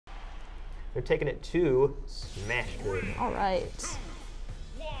They're taking it to Smash Good. All right.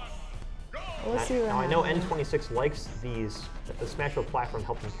 Let's see what Now I know N26 likes these. The Smash Bros. Platform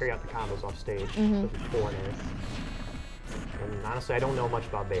helps them carry out the combos off stage. With the forward air. And honestly, I don't know much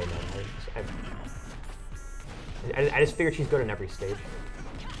about Bayonetta. I just figured she's good in every stage.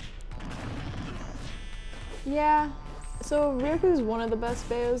 Yeah. So Ryoku is one of the best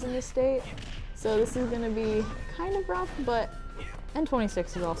Bayos in the state. So this is going to be kind of rough, but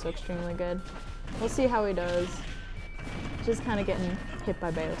N26 is also extremely good. We'll see how he does. Just kind of getting hit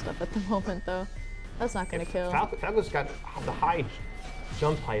by Bayo stuff at the moment, though. That's not going to kill. Falco's got the high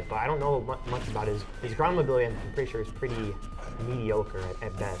jump height, but I don't know much about his ground mobility. I'm pretty sure is pretty mediocre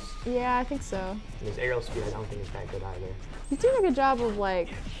at best. Yeah, I think so. And his aerial speed, I don't think is that good either. He's doing a good job of, like,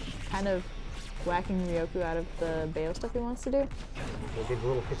 kind of whacking Ryoku out of the Bayo stuff he wants to do. They did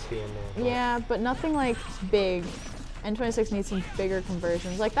little hits here and there. Yeah, but nothing, like, big. N26 needs some bigger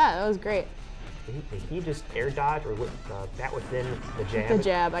conversions. Like that. That was great. Did he just air dodge or with that within the jab? The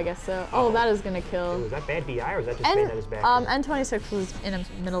jab, I guess so. Oh, that is gonna kill. Was that bad DI or was that just Bayonetta's back? N26 was in the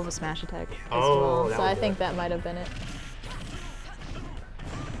middle of a smash attack as well, so I think that might have been it.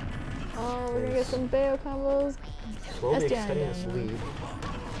 Oh, we're gonna get some Bayo combos. Slowly extending this lead.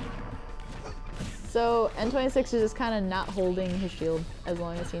 So N26 is just kind of not holding his shield as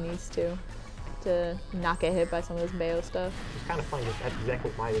long as he needs to not get hit by some of this Bayo stuff. It's kind of funny, that's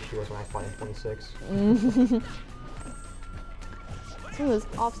exactly what my issue was when I fought N26. Some of this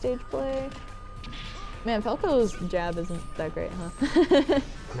offstage play. Man, Falco's jab isn't that great, huh?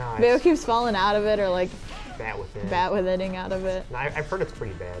 No, Bayo keeps falling out of it or like bat with hitting out of it. No, I've heard it's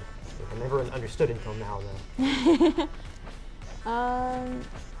pretty bad. I never understood it until now, though.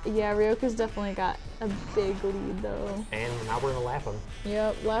 Yeah, Ryoku's definitely got a big lead, though. And now we're gonna lap him.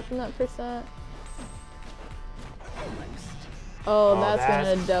 Yep, lapping that percent. Oh, that's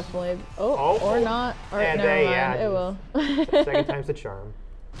gonna definitely. Or not. Or never mind. It will. Second time's the charm.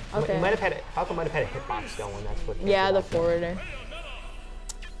 Okay. Falcon might have had a hitbox going. That's what. Yeah, the forwarder.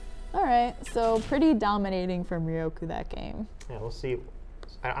 All right, so pretty dominating from Ryoku that game. Yeah, we'll see.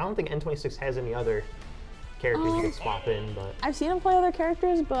 I don't think N26 has any other characters you could swap in, but I've seen him play other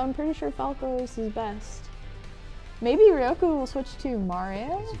characters, but I'm pretty sure Falco is his best. Maybe Ryoku will switch to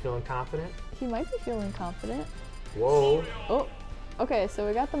Mario. Is he feeling confident? He might be feeling confident. Whoa. Oh, okay, so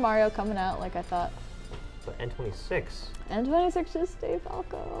we got the Mario coming out like I thought. But N26. N26 just stay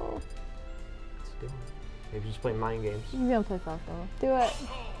Falco. Let's do it. Maybe just playing mind games. He's gonna play Falco. Do it.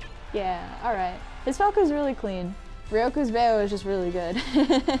 Yeah, alright. His Falco's really clean. Ryoku's Bayo is just really good.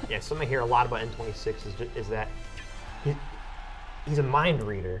 Yeah, something I hear a lot about N26 is that he's a mind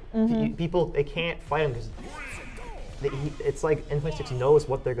reader. People, they can't fight him because it's like N26 knows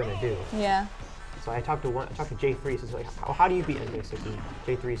what they're gonna do. Yeah. So I talked to J3. He says like, how do you beat N26? And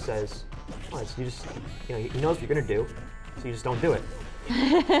J3 says, well, it's, you just, he knows what you're gonna do, so you just don't do it.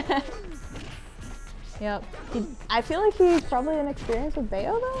 Yep. I feel like he's probably inexperienced with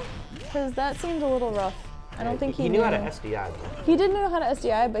Bayo though, because that seems a little rough. I don't think he knew how to SDI though. He did know how to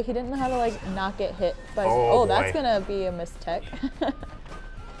SDI, but he didn't know how to like not get hit by. Oh, that's gonna be a mistech.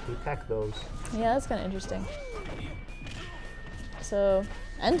 He tech those. Yeah, that's kind of interesting. So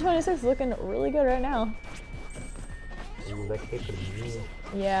N26 looking really good right now. Ooh, that kick could be mean.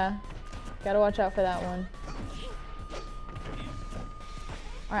 Yeah, gotta watch out for that one.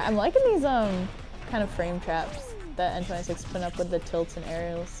 All right, I'm liking these kind of frame traps that N26 put up with the tilts and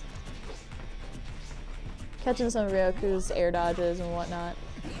aerials. Catching some of Ryoku's air dodges and whatnot.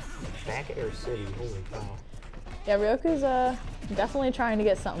 Back air city, holy cow. Yeah, Ryoku's definitely trying to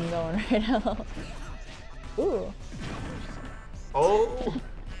get something going right now. Ooh. Oh!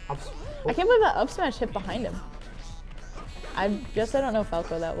 I can't believe that up smash hit behind him. I don't know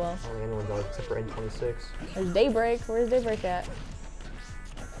Falco that well. I don't think anyone does except for N26. There's Daybreak. Where's Daybreak at?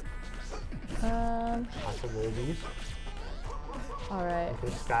 Lots of movies. Alright.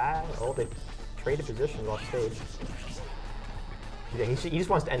 The sky. Oh, they traded positions off stage. Yeah, he just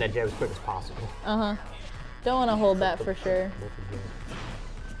wants to end that jab as quick as possible. Uh-huh. Don't want to hold that for sure.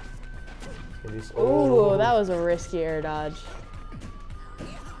 Oh, ooh, that was a risky air dodge.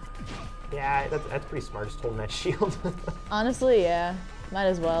 Yeah, that's pretty smart, just holding that shield. Honestly, yeah. Might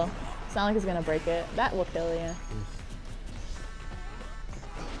as well. It's not like it's gonna break it. That will kill you.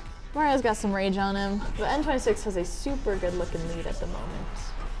 Mario's got some rage on him, but N26 has a super good looking lead at the moment.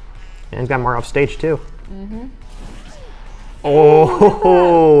 And he's got Mario off stage too.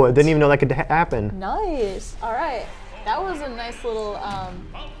 Oh, I didn't even know that could happen. Nice. All right. That was a nice little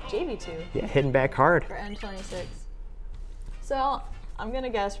JV2. Yeah, hitting back hard. For N26. So I'm going to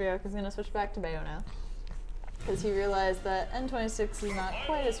guess Ryoku's going to switch back to Bayo now. because he realized that N26 is not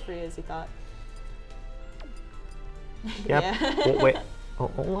quite as free as he thought. Yep. Yeah. Oh, wait. Oh,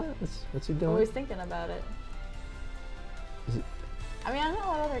 what? What's he doing? Always thinking about it. Is it? I mean, I don't know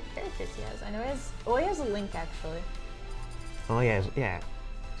what other characters he has. I know he has. Well, he has a Link actually. Oh yeah, yeah.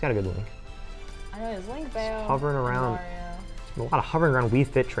 He's got a good Link. I know he has Link, Bayo, Hovering around. Mario. A lot of hovering around Wii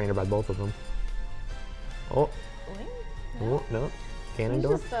Fit trainer by both of them. Oh. Link? Oh no.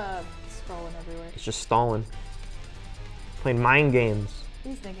 Ganondorf. He's just scrolling everywhere. He's just stalling. Playing mind games.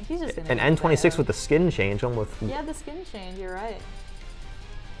 He's thinking he's just gonna. And N26 with the skin change, on with. Yeah, the skin change. You're right.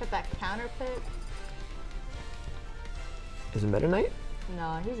 Got that counter pick. Is it Meta Knight?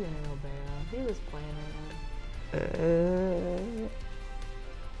 No, he's gonna go Bayo. He's just playing right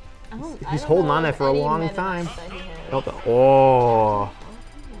now. He's holding on that for a long time. Oh.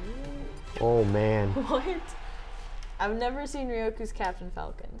 Oh man. What? I've never seen Ryoku's Captain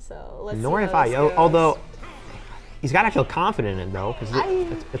Falcon, so let's see. Nor have how I. this goes. Although he's got to feel confident in it though, because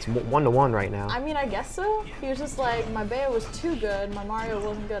it's 1-1 right now. I mean, I guess so. He was just like, my Bayo was too good, my Mario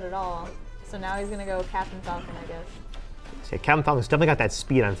wasn't good at all. So now he's gonna go Captain Falcon, I guess. Yeah, Captain Falcon's definitely got that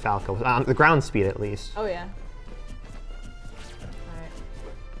speed on Falco, on the ground speed at least. Oh yeah. Alright.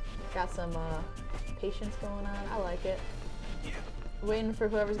 Got some patience going on. I like it. Waiting for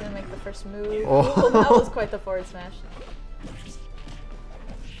whoever's gonna make the first move. Oh. Ooh, that was quite the forward smash.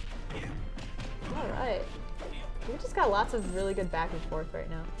 Alright. We just got lots of really good back and forth right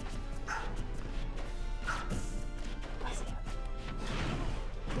now.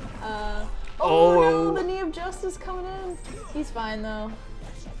 Oh no, the knee of justice coming in. He's fine though.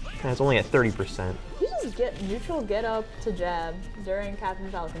 That's only at 30%. You just get neutral get up to jab during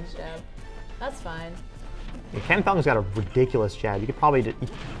Captain Falcon's jab. That's fine. Yeah, Captain Falcon's got a ridiculous jab. You could probably,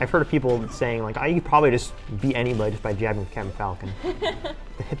 I've heard of people saying like, you could probably just beat anybody just by jabbing with Captain Falcon.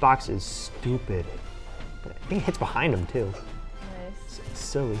 The hitbox is stupid. But I think it hits behind him too. Nice. It's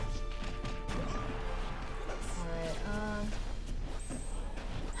silly. Alright,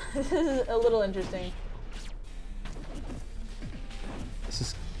 this is a little interesting. This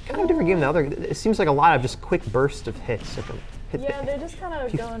is kind of a different game than the other. It seems like a lot of just quick bursts of hits. Yeah, they're just kind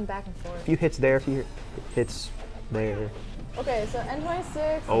of going back and forth. A few hits there, a few hits there. Okay, so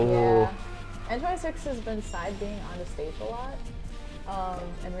N26, Oh. yeah. N26 has been side being on the stage a lot.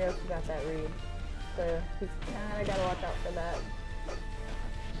 And Ryoku got that read. So he's kinda gotta watch out for that.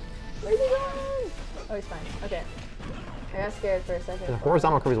 Where's he going? Oh, he's fine. Okay. I got scared for a second. The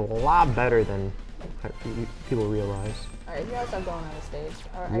horizontal curve is a lot better than people realize. Alright, he gotta stop going on the stage.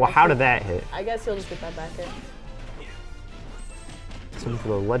 Well, how did that hit? I guess he'll just get that back hit. Something for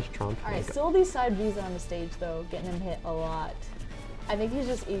the ledge trump. Alright, still these side Bs on the stage though, getting him hit a lot. I think he's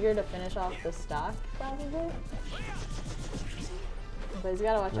just eager to finish off the stock, probably. But he's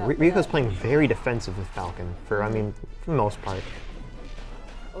gotta watch out. Ryoku's playing very defensive with Falcon, for I mean, for the most part.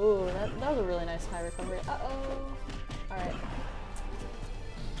 Oh, that was a really nice high recovery. Uh-oh. Alright.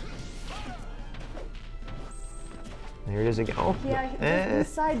 There it is again. Oh, Yeah, these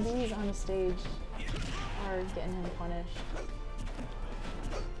side Bs on the stage are getting him punished.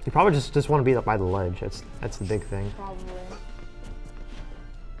 You probably just want to beat up by the ledge. That's the big thing. Probably.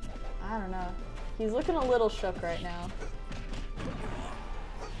 I don't know. He's looking a little shook right now.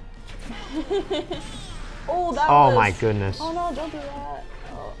 Oh, that was... Oh my goodness. Oh no, don't do that.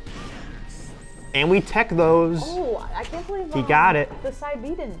 Oh. And we tech those. Oh, I can't believe He got it. the side B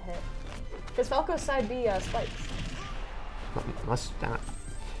didn't hit. Because Falco's side B spikes.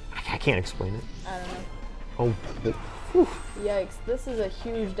 I can't explain it. I don't know. Oh. Whew. Yikes, this is a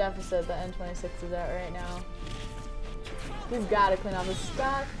huge deficit that N26 is at right now. He's got to clean off his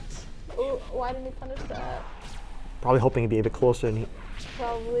stock. Oh, why didn't he punish that? Probably hoping he'd be a bit closer. And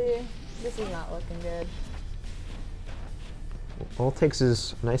Probably. This is not looking good. all it takes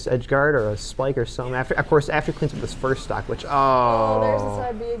is a nice edge guard or a spike or something. Of course, after he cleans up this first stock, which Oh, there's the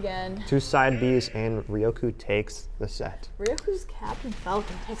side B again. 2 side Bs and Ryoku takes the set. Ryoku's Captain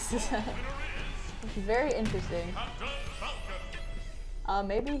Falcon takes the set. Very interesting.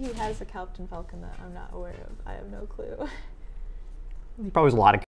 Maybe he has a Captain Falcon that I'm not aware of. I have no clue. He probably has a lot of